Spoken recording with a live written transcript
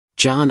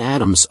John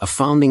Adams, a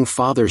founding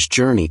father's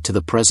journey to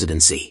the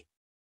presidency.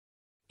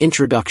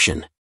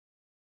 Introduction.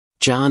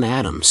 John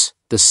Adams,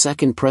 the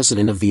second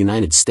President of the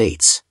United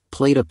States,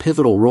 played a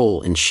pivotal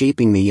role in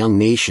shaping the young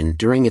nation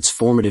during its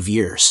formative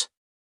years.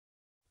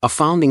 A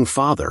founding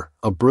father,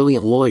 a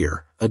brilliant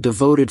lawyer, a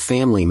devoted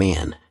family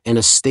man, and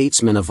a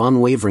statesman of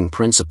unwavering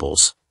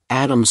principles,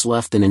 Adams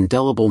left an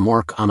indelible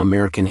mark on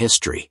American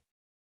history.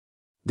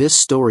 This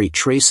story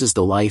traces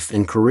the life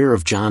and career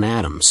of John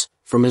Adams,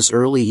 from his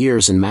early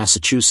years in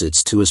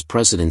Massachusetts to his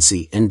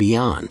presidency and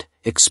beyond,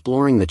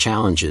 exploring the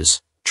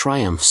challenges,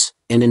 triumphs,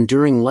 and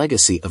enduring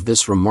legacy of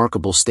this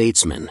remarkable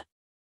statesman.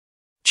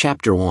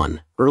 Chapter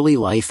 1: Early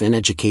Life and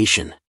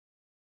Education.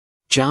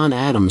 John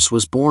Adams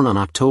was born on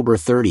October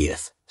 30,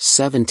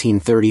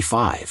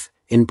 1735,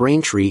 in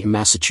Braintree,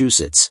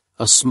 Massachusetts,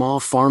 a small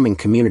farming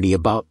community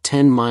about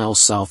 10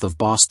 miles south of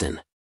Boston.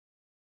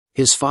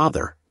 His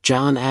father,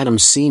 John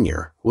Adams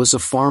Sr., was a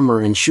farmer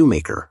and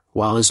shoemaker,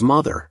 while his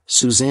mother,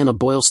 Susanna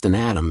Boylston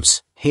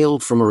Adams,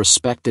 hailed from a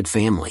respected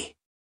family.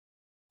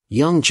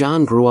 Young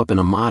John grew up in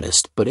a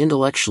modest but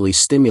intellectually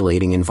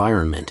stimulating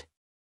environment.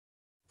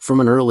 From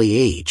an early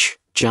age,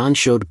 John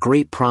showed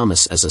great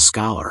promise as a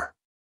scholar.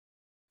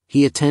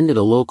 He attended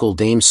a local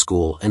dame's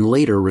school and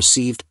later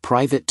received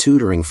private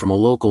tutoring from a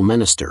local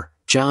minister,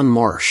 John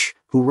Marsh,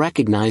 who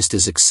recognized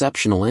his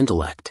exceptional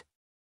intellect.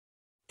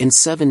 In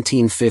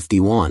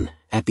 1751,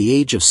 at the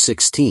age of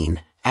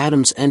 16,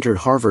 Adams entered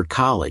Harvard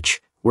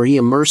College, where he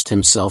immersed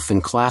himself in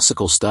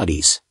classical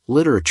studies,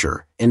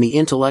 literature, and the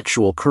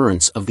intellectual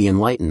currents of the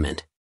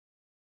Enlightenment.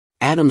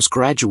 Adams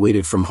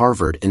graduated from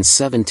Harvard in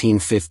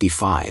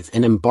 1755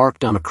 and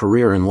embarked on a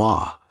career in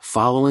law,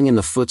 following in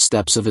the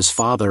footsteps of his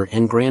father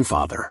and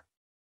grandfather.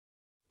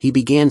 He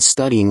began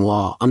studying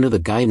law under the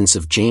guidance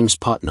of James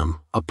Putnam,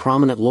 a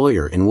prominent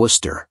lawyer in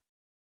Worcester.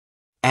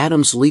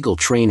 Adams' legal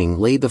training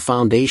laid the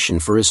foundation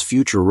for his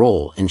future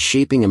role in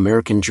shaping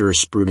American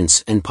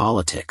jurisprudence and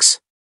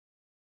politics.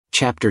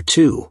 Chapter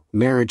 2: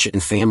 Marriage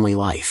and Family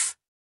Life.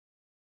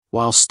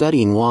 While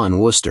studying law in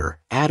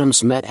Worcester,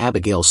 Adams met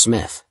Abigail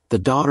Smith, the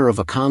daughter of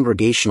a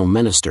congregational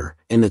minister,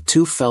 and the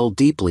two fell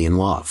deeply in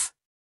love.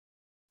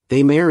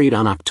 They married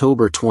on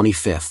October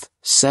 25,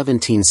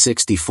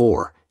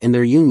 1764, and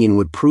their union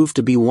would prove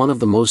to be one of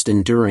the most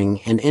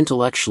enduring and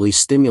intellectually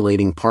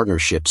stimulating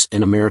partnerships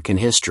in American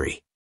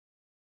history.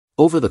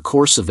 Over the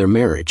course of their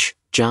marriage,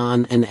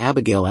 John and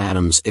Abigail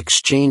Adams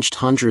exchanged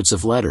hundreds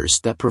of letters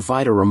that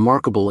provide a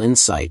remarkable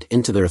insight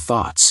into their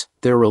thoughts,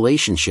 their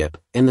relationship,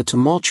 and the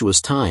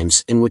tumultuous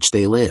times in which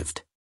they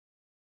lived.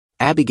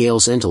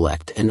 Abigail's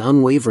intellect and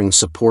unwavering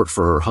support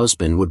for her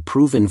husband would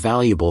prove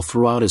invaluable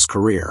throughout his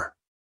career.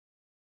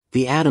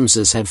 The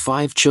Adamses had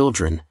 5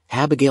 children: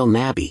 Abigail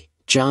Nabby,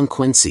 John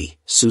Quincy,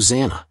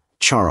 Susanna,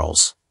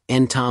 Charles,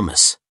 and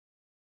Thomas.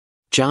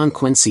 John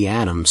Quincy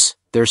Adams,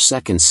 their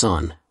second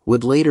son,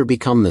 would later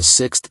become the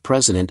 6th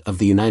President of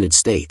the United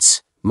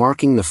States,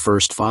 marking the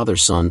first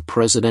father-son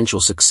presidential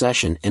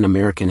succession in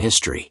American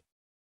history.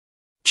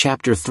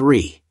 Chapter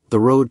 3: The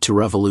Road to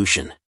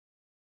Revolution.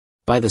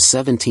 By the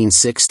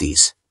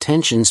 1760s,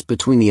 tensions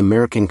between the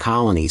American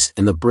colonies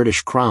and the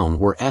British Crown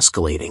were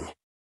escalating.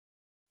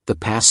 The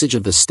passage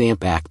of the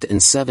Stamp Act in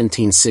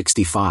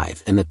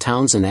 1765 and the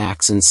Townshend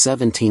Acts in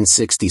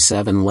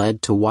 1767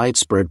 led to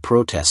widespread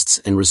protests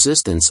and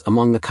resistance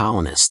among the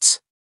colonists.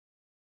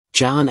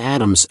 John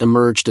Adams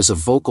emerged as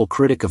a vocal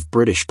critic of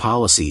British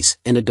policies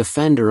and a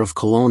defender of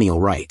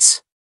colonial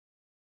rights.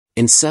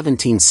 In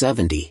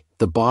 1770,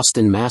 the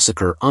Boston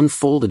Massacre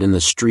unfolded in the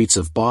streets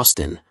of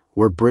Boston,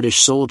 where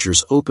British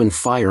soldiers opened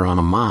fire on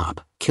a mob,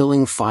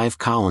 killing 5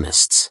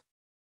 colonists.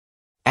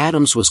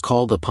 Adams was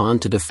called upon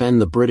to defend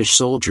the British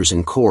soldiers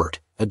in court,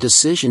 a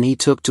decision he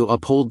took to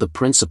uphold the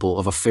principle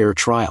of a fair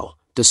trial,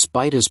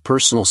 despite his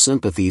personal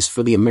sympathies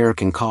for the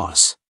American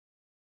cause.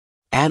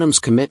 Adams'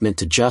 commitment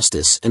to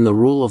justice and the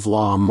rule of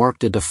law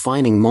marked a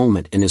defining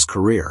moment in his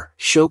career,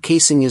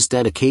 showcasing his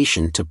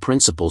dedication to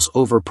principles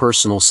over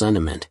personal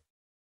sentiment.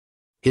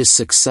 His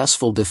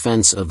successful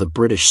defense of the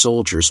British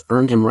soldiers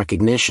earned him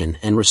recognition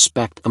and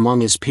respect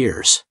among his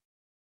peers.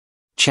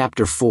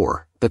 Chapter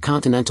 4: The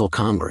Continental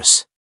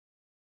Congress.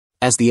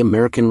 As the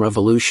American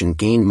Revolution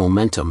gained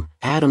momentum,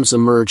 Adams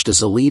emerged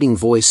as a leading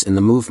voice in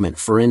the movement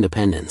for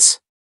independence.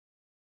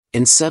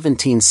 In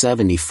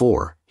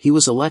 1774, he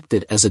was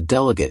elected as a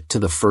delegate to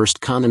the First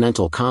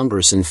Continental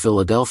Congress in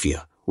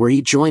Philadelphia, where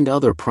he joined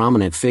other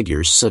prominent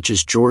figures such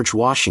as George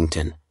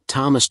Washington,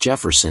 Thomas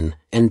Jefferson,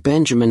 and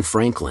Benjamin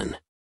Franklin.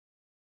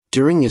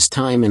 During his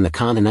time in the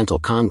Continental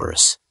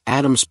Congress,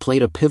 Adams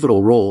played a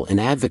pivotal role in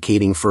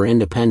advocating for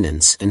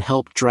independence and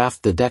helped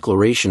draft the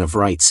Declaration of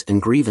Rights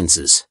and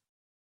Grievances.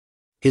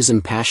 His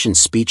impassioned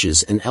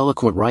speeches and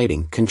eloquent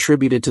writing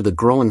contributed to the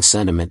growing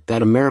sentiment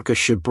that America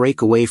should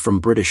break away from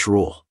British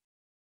rule.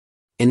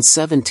 In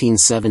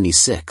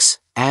 1776,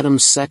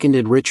 Adams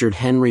seconded Richard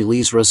Henry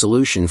Lee's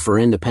resolution for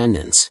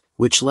independence,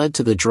 which led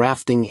to the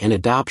drafting and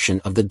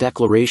adoption of the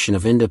Declaration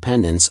of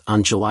Independence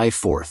on July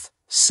 4,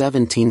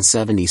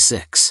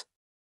 1776.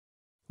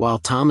 While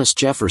Thomas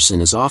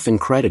Jefferson is often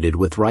credited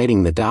with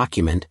writing the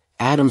document,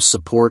 Adams'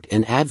 support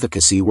and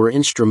advocacy were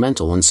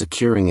instrumental in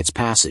securing its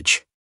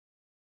passage.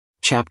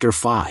 Chapter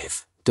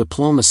 5: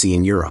 Diplomacy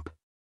in Europe.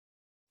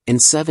 In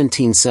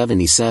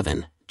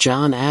 1777,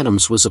 John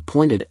Adams was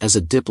appointed as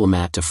a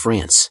diplomat to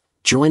France,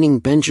 joining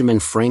Benjamin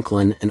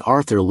Franklin and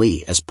Arthur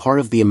Lee as part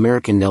of the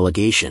American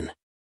delegation.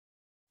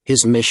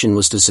 His mission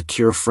was to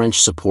secure French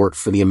support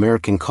for the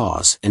American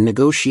cause and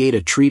negotiate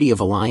a treaty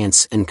of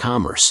alliance and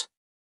commerce.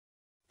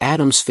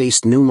 Adams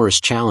faced numerous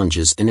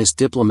challenges in his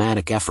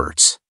diplomatic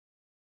efforts.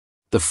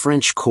 The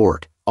French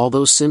court,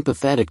 although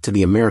sympathetic to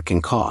the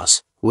American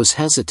cause, was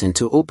hesitant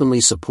to openly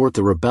support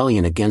the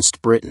rebellion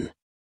against Britain.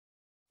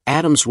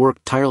 Adams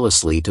worked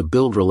tirelessly to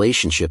build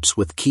relationships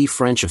with key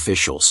French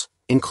officials,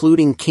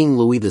 including King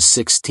Louis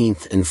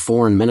XVI and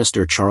Foreign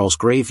Minister Charles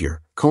Gravier,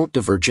 Comte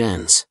de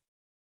Vergennes.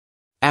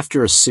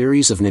 After a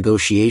series of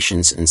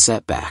negotiations and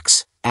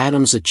setbacks,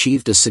 Adams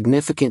achieved a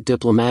significant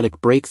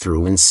diplomatic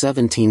breakthrough in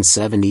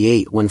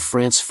 1778 when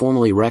France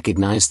formally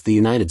recognized the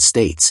United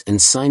States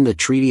and signed the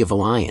Treaty of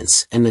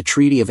Alliance and the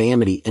Treaty of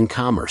Amity and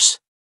Commerce.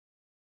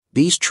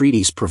 These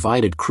treaties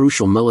provided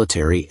crucial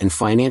military and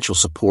financial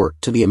support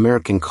to the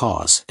American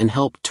cause and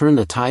helped turn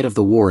the tide of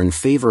the war in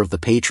favor of the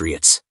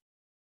Patriots.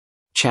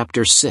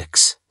 Chapter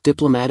 6: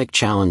 Diplomatic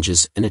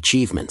Challenges and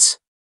Achievements.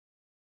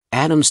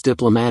 Adams'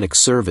 diplomatic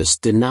service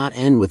did not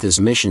end with his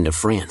mission to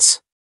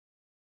France.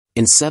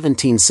 In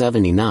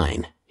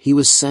 1779, he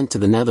was sent to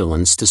the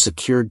Netherlands to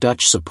secure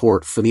Dutch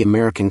support for the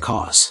American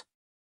cause.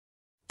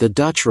 The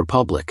Dutch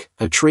Republic,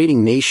 a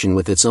trading nation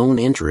with its own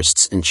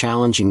interests in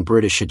challenging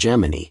British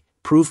hegemony,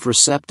 proved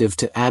receptive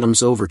to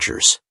Adams'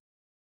 overtures.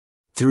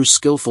 Through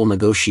skillful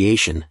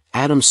negotiation,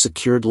 Adams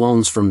secured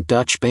loans from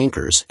Dutch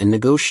bankers and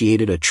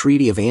negotiated a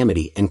treaty of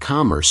amity and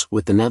commerce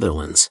with the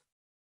Netherlands.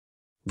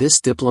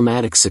 This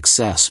diplomatic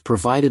success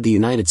provided the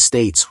United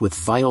States with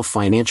vital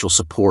financial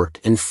support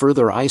and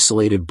further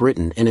isolated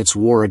Britain in its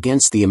war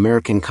against the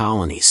American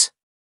colonies.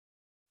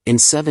 In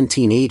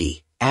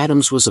 1780,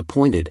 Adams was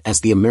appointed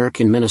as the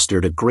American minister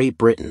to Great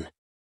Britain.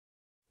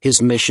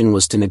 His mission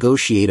was to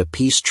negotiate a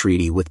peace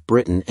treaty with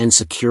Britain and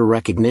secure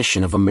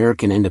recognition of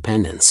American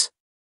independence.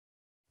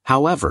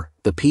 However,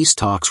 the peace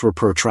talks were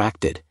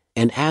protracted,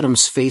 and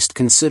Adams faced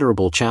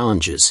considerable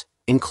challenges,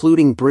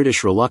 including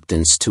British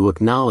reluctance to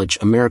acknowledge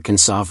American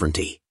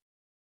sovereignty.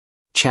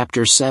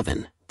 Chapter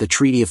 7: The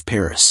Treaty of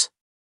Paris.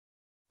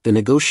 The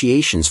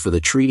negotiations for the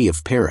Treaty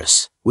of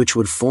Paris, which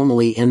would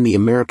formally end the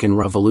American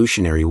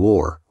Revolutionary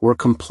War, were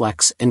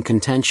complex and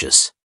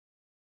contentious.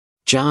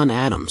 John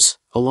Adams,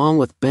 along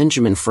with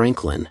Benjamin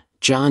Franklin,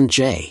 John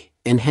Jay,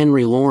 and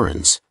Henry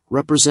Laurens,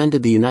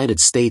 represented the United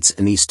States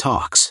in these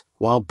talks,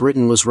 while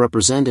Britain was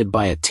represented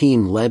by a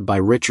team led by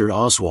Richard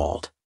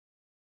Oswald.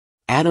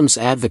 Adams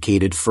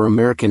advocated for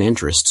American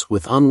interests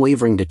with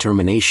unwavering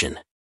determination.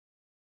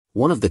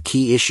 One of the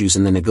key issues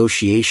in the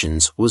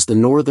negotiations was the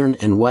northern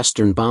and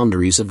western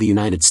boundaries of the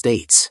United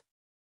States.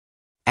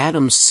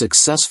 Adams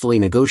successfully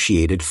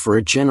negotiated for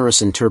a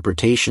generous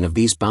interpretation of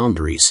these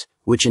boundaries,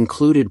 which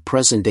included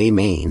present-day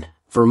Maine,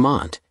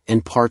 Vermont,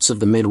 and parts of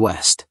the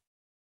Midwest.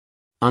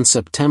 On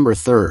September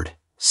 3,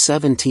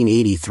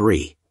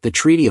 1783, the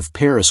Treaty of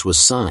Paris was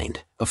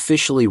signed,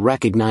 officially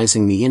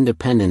recognizing the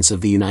independence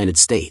of the United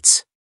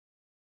States.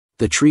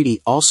 The treaty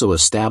also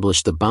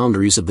established the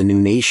boundaries of the new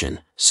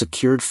nation,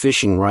 secured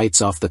fishing rights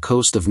off the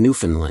coast of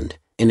Newfoundland,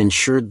 and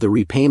ensured the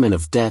repayment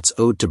of debts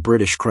owed to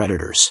British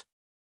creditors.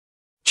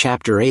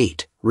 Chapter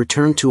 8: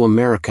 Return to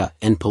America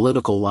and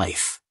Political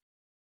Life.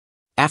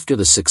 After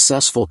the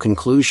successful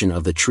conclusion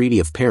of the Treaty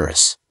of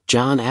Paris,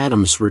 John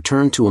Adams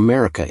returned to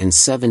America in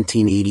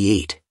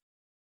 1788.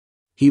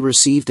 He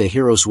received a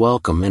hero's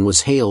welcome and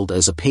was hailed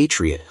as a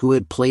patriot who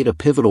had played a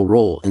pivotal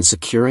role in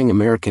securing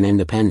American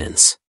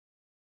independence.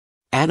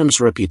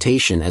 Adams'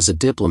 reputation as a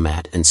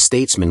diplomat and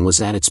statesman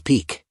was at its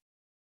peak.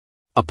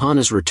 Upon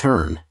his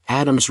return,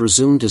 Adams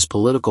resumed his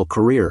political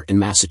career in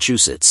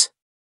Massachusetts.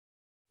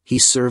 He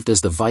served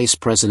as the Vice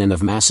President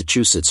of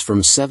Massachusetts from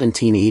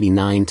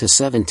 1789 to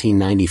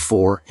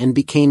 1794 and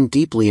became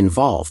deeply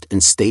involved in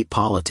state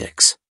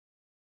politics.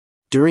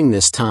 During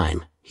this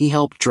time, he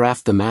helped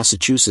draft the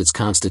Massachusetts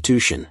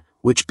Constitution,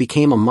 which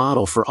became a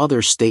model for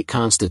other state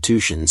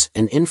constitutions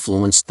and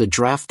influenced the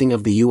drafting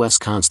of the U.S.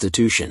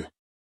 Constitution.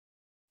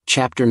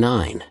 Chapter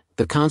 9: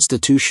 The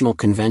Constitutional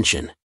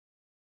Convention.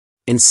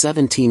 In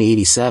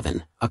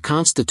 1787, a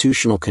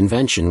constitutional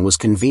convention was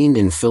convened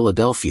in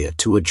Philadelphia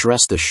to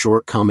address the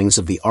shortcomings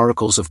of the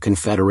Articles of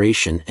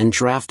Confederation and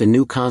draft a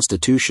new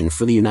constitution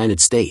for the United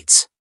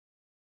States.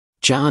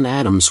 John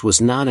Adams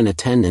was not in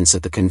attendance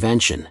at the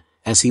convention,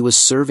 as he was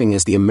serving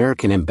as the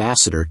American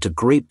ambassador to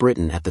Great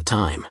Britain at the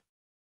time.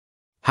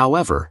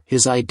 However,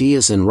 his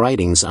ideas and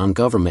writings on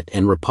government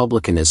and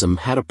republicanism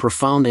had a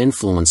profound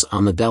influence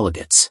on the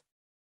delegates.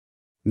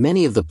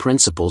 Many of the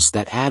principles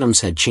that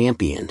Adams had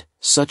championed,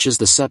 such as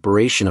the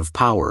separation of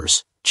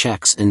powers,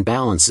 checks and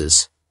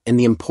balances, and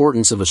the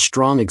importance of a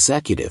strong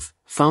executive,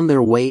 found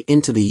their way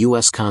into the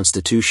U.S.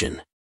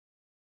 Constitution.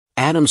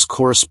 Adams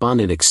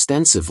corresponded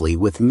extensively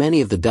with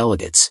many of the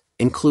delegates,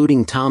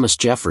 including Thomas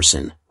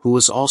Jefferson, who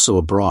was also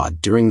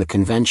abroad during the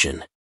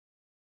convention.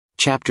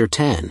 Chapter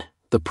 10,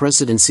 The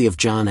Presidency of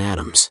John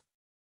Adams.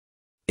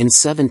 In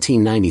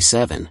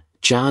 1797,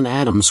 John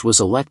Adams was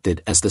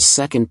elected as the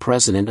second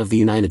President of the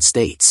United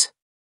States.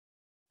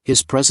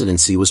 His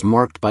presidency was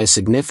marked by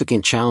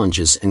significant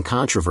challenges and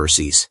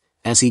controversies,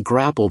 as he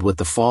grappled with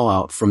the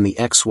fallout from the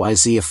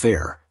XYZ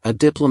affair, a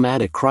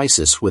diplomatic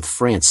crisis with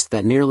France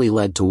that nearly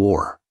led to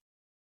war.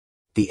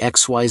 The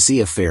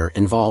XYZ affair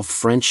involved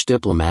French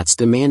diplomats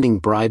demanding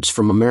bribes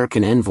from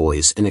American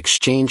envoys in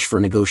exchange for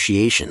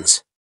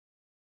negotiations.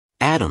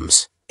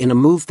 Adams, in a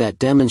move that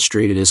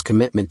demonstrated his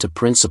commitment to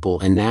principle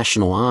and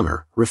national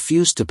honor,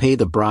 refused to pay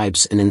the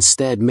bribes and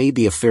instead made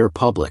the affair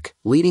public,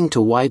 leading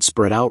to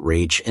widespread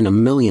outrage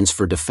and millions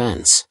for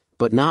defense,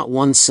 but not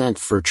 1 cent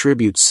for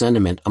tribute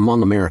sentiment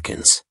among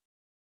Americans.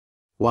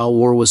 While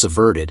war was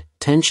averted,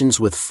 tensions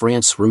with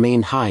France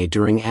remained high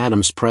during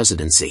Adams'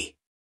 presidency.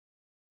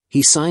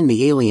 He signed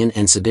the Alien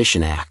and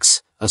Sedition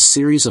Acts, a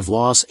series of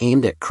laws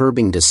aimed at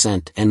curbing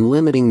dissent and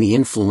limiting the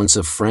influence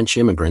of French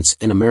immigrants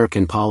in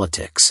American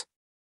politics.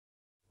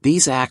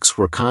 These acts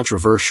were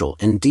controversial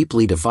and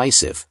deeply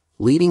divisive,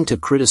 leading to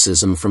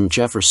criticism from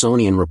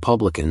Jeffersonian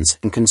Republicans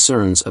and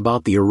concerns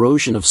about the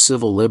erosion of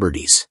civil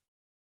liberties.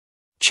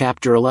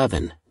 Chapter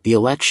 11, The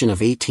Election of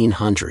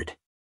 1800.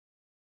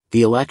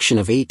 The election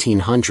of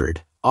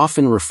 1800,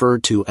 often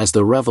referred to as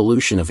the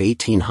Revolution of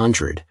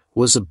 1800,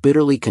 was a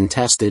bitterly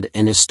contested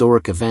and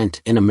historic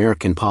event in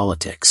American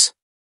politics.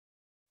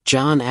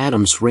 John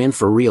Adams ran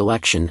for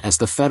re-election as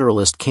the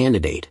Federalist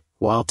candidate,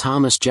 while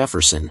Thomas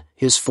Jefferson,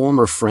 his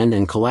former friend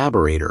and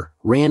collaborator,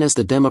 ran as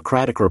the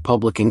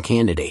Democratic-Republican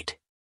candidate.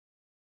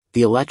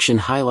 The election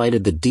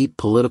highlighted the deep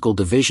political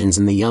divisions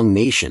in the young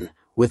nation,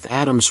 with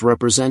Adams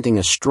representing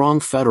a strong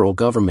federal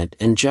government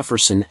and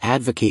Jefferson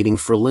advocating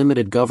for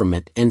limited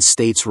government and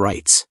states'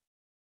 rights.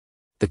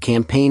 The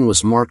campaign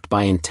was marked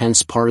by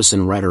intense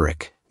partisan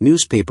rhetoric,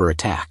 newspaper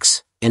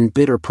attacks, and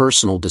bitter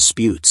personal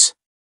disputes.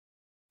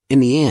 In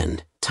the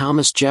end,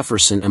 Thomas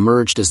Jefferson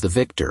emerged as the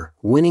victor,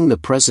 winning the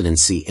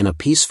presidency in a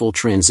peaceful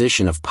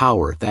transition of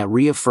power that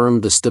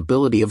reaffirmed the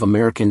stability of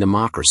American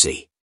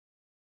democracy.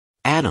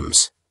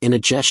 Adams, in a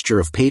gesture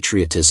of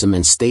patriotism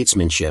and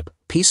statesmanship,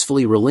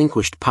 peacefully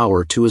relinquished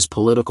power to his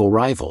political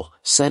rival,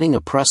 setting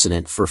a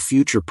precedent for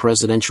future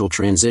presidential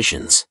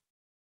transitions.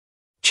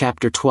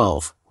 Chapter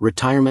 12,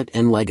 Retirement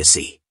and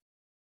Legacy.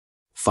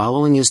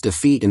 Following his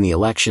defeat in the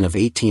election of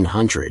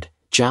 1800,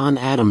 John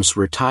Adams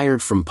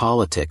retired from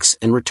politics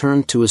and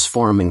returned to his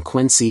farm in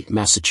Quincy,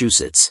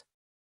 Massachusetts.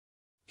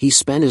 He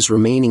spent his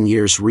remaining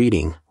years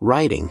reading,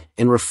 writing,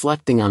 and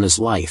reflecting on his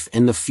life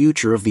and the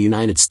future of the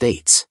United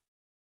States.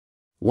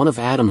 One of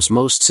Adams'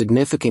 most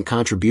significant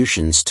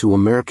contributions to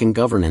American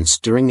governance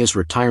during his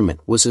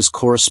retirement was his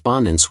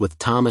correspondence with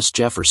Thomas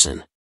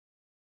Jefferson.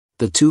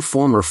 The two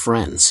former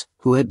friends,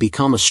 who had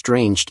become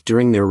estranged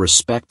during their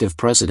respective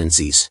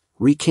presidencies,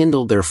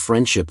 rekindled their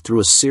friendship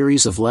through a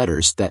series of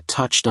letters that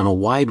touched on a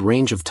wide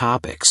range of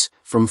topics,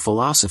 from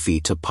philosophy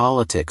to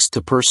politics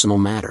to personal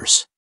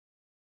matters.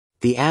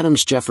 The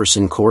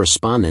Adams-Jefferson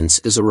correspondence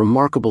is a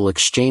remarkable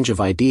exchange of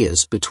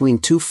ideas between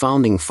two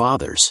founding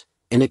fathers,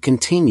 and it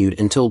continued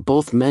until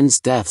both men's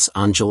deaths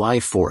on July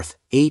 4,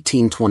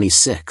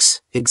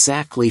 1826,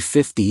 exactly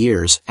 50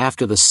 years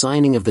after the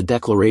signing of the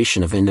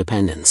Declaration of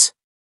Independence.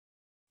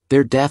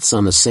 Their deaths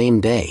on the same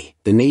day,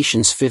 the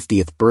nation's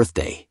 50th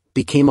birthday,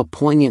 became a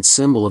poignant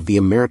symbol of the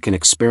American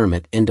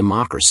experiment in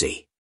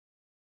democracy.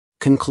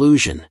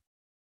 Conclusion.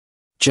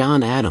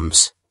 John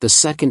Adams, the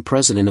second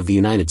President of the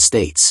United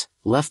States,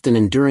 left an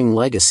enduring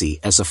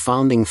legacy as a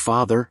founding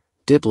father,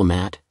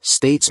 diplomat,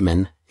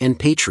 statesman, and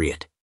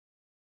patriot.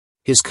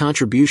 His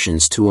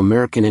contributions to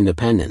American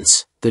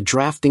independence, the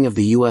drafting of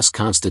the U.S.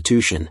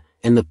 Constitution,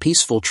 and the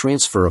peaceful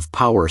transfer of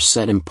power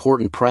set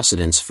important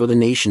precedents for the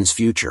nation's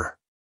future.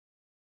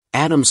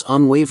 Adams'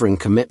 unwavering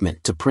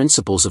commitment to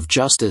principles of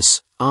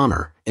justice,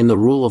 honor, and the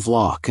rule of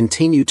law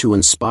continue to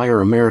inspire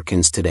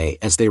Americans today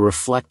as they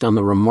reflect on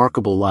the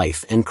remarkable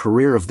life and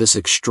career of this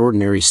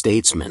extraordinary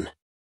statesman.